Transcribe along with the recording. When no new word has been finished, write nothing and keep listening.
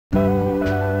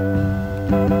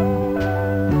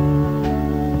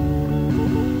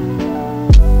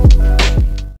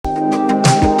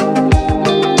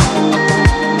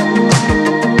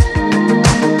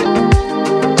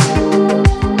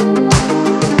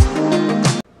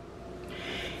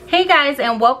guys,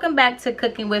 and welcome back to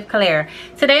Cooking with Claire.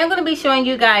 Today I'm going to be showing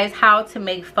you guys how to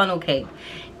make funnel cake.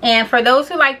 And for those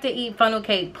who like to eat funnel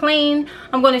cake plain,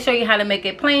 I'm going to show you how to make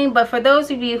it plain. But for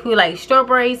those of you who like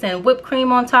strawberries and whipped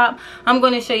cream on top, I'm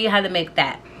going to show you how to make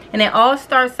that. And it all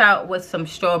starts out with some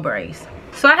strawberries.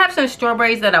 So I have some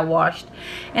strawberries that I washed,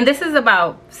 and this is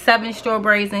about 7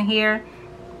 strawberries in here.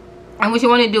 And what you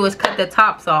want to do is cut the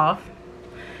tops off,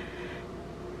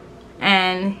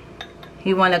 and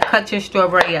you want to cut your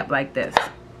strawberry up like this.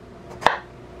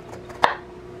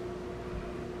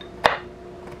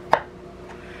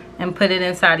 And put it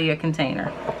inside of your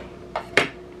container.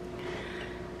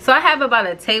 So I have about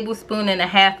 1.5 tablespoons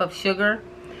of sugar.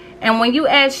 And when you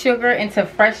add sugar into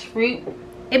fresh fruit,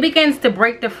 it begins to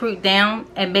break the fruit down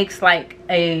and makes like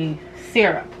a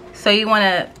syrup. So you want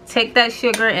to take that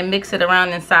sugar and mix it around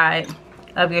inside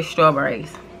of your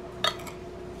strawberries.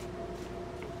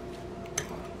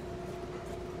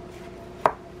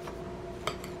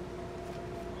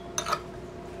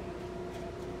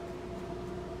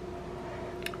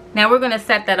 Now we're going to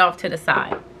set that off to the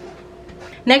side.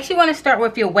 Next, you want to start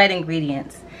with your wet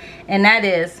ingredients. And that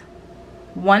is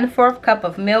 1/4 cup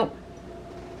of milk,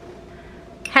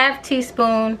 1/2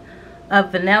 teaspoon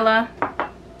of vanilla,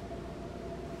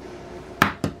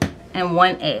 and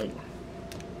 1 egg.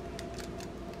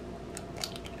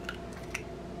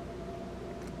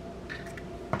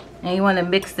 And you want to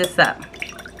mix this up.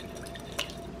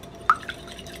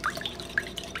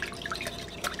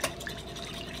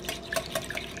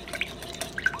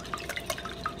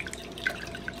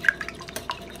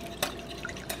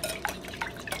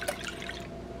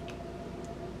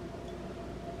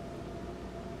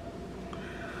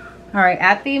 Alright,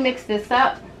 after you mix this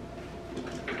up,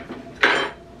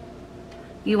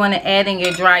 you want to add in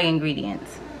your dry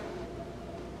ingredients.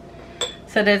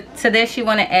 So to this you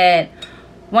want to add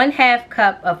 1/2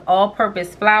 cup of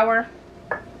all-purpose flour,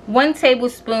 1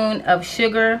 tablespoon of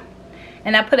sugar,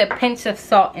 and I put a pinch of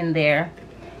salt in there.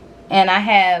 And I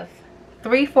have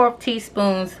 3/4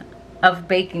 teaspoons of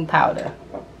baking powder.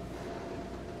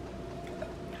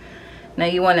 Now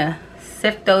you want to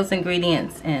sift those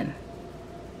ingredients in.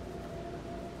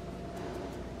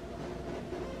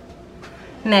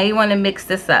 Now you want to mix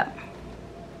this up.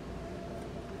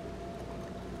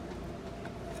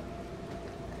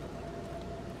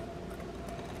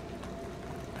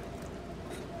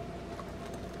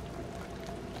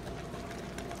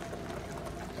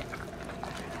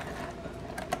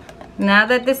 Now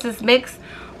that this is mixed,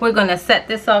 we're going to set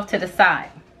this off to the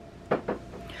side.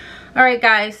 Alright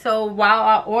guys, so while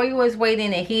our oil is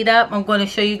waiting to heat up, I'm going to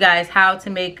show you guys how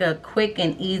to make a quick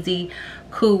and easy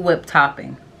Cool Whip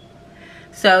topping.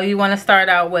 So you want to start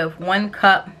out with 1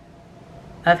 cup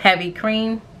of heavy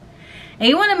cream. And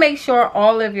you want to make sure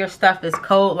all of your stuff is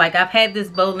cold. Like I've had this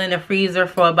bowl in the freezer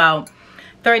for about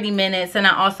 30 minutes. And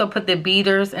I also put the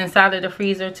beaters inside of the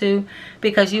freezer too,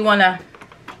 because you want to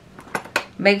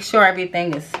make sure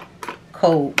everything is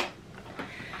cold.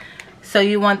 So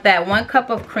you want that 1 cup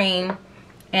of cream.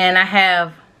 And I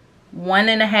have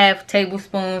 1.5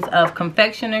 tablespoons of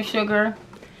confectioner sugar.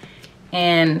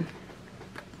 And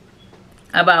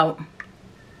about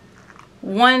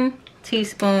 1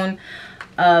 teaspoon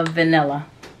of vanilla.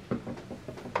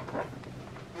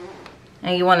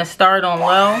 And you want to start on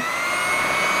low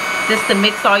just to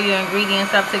mix all your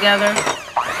ingredients up together, and go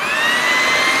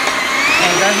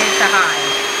ahead to high.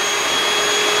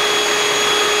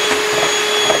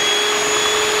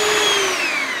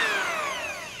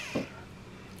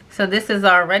 So this is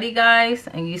all ready, guys,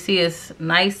 and you see it's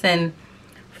nice and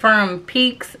firm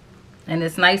peaks. And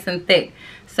it's nice and thick.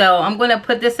 So I'm going to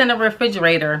put this in the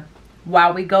refrigerator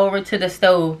while we go over to the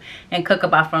stove and cook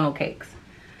up our funnel cakes.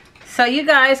 So you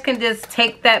guys can just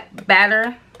take that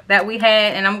batter that we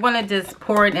had, and I'm going to just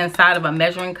pour it inside of a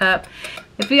measuring cup.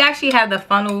 If you actually have the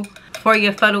funnel for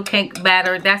your funnel cake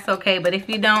batter, that's okay. But if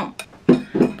you don't,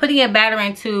 putting your batter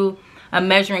into a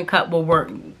measuring cup will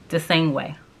work the same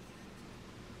way.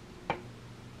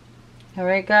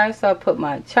 Alright guys, so I'll put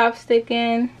my chopstick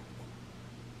in.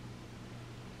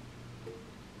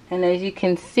 And as you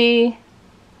can see,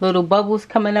 little bubbles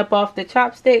coming up off the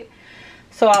chopstick.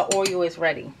 So our oil is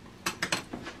ready.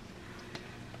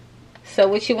 So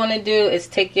what you want to do is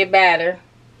take your batter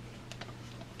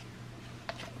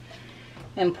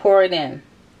and pour it in.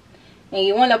 And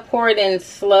you want to pour it in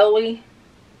slowly.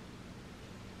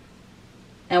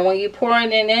 And when you pour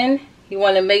it in, you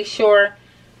want to make sure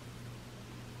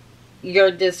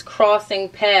you're just crossing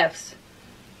paths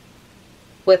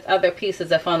with other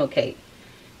pieces of funnel cake.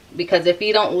 Because if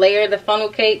you don't layer the funnel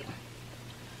cake,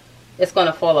 it's going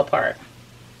to fall apart.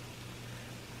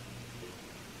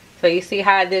 So you see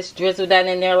how I just drizzled that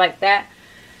in there like that?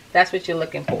 That's what you're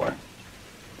looking for.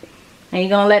 And you're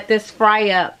going to let this fry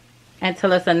up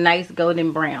until it's a nice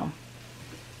golden brown.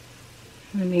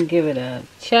 Let me give it a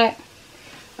check.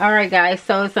 Alright guys,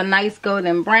 so it's a nice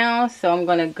golden brown. So I'm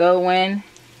going to go in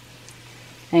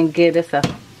and give this a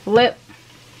flip.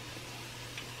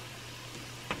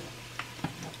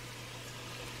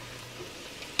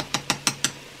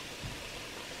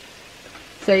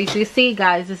 So you can see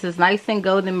guys, this is nice and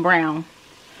golden brown.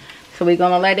 So we're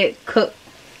going to let it cook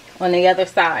on the other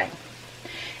side.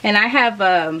 And I have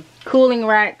a cooling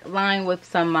rack lined with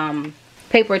some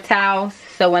paper towels.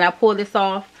 So when I pull this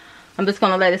off, I'm just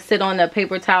going to let it sit on the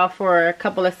paper towel for a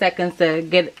couple of seconds to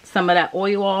get some of that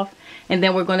oil off. And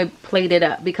then we're going to plate it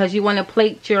up. Because you want to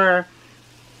plate your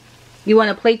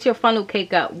funnel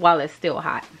cake up while it's still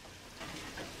hot.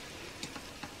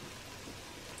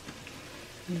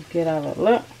 Get out of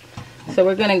look. So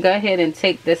we're going to go ahead and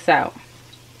take this out.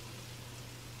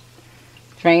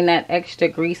 Drain that extra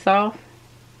grease off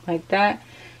like that.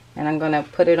 And I'm going to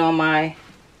put it on my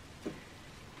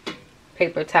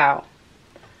paper towel.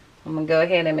 I'm going to go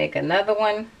ahead and make another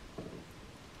one.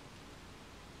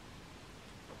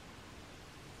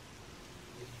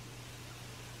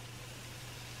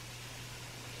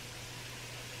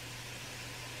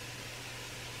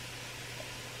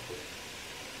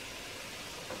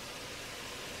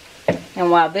 And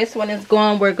while this one is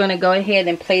going, we're going to go ahead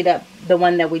and plate up the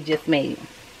one that we just made.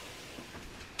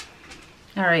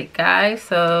 Alright guys,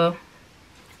 so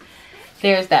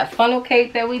there's that funnel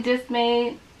cake that we just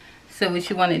made. So what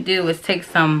you want to do is take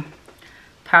some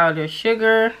powdered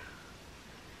sugar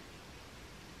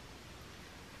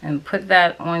and put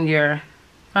that on your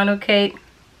funnel cake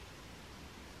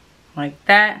like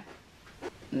that.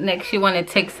 Next you want to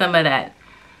take some of that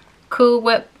Cool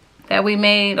Whip that we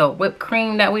made, or whipped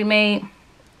cream that we made,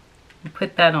 and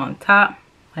put that on top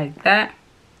like that.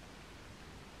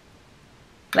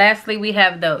 Lastly, we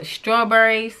have those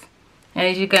strawberries, and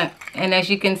as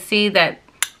you can see, that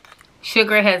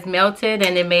sugar has melted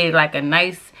and it made like a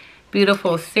nice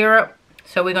beautiful syrup.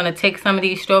 So we're going to take some of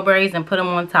these strawberries and put them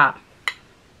on top.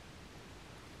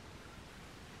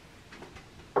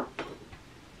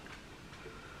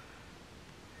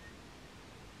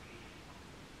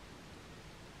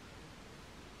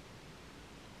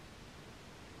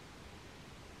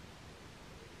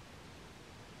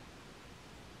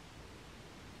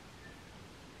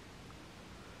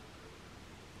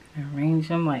 Arrange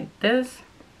them like this.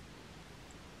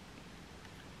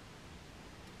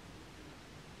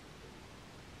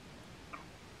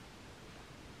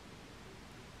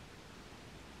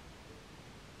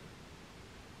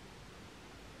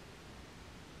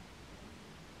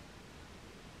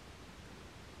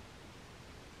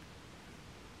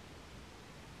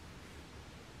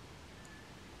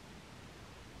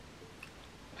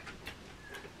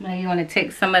 Now you want to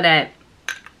take some of that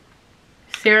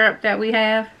syrup that we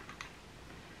have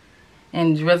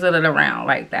and drizzle it around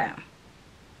like that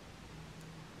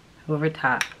over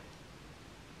top.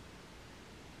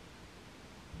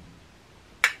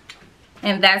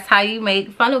 And that's how you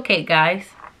make funnel cake, guys.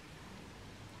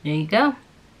 There you go.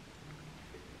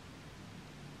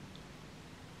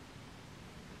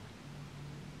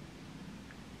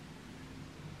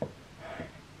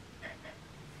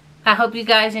 I hope you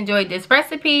guys enjoyed this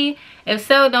recipe. If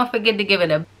so, don't forget to give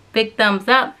it a big thumbs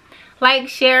up. Like,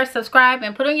 share, subscribe,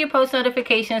 and put on your post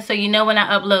notifications so you know when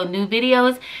I upload new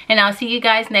videos. And I'll see you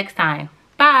guys next time.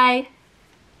 Bye.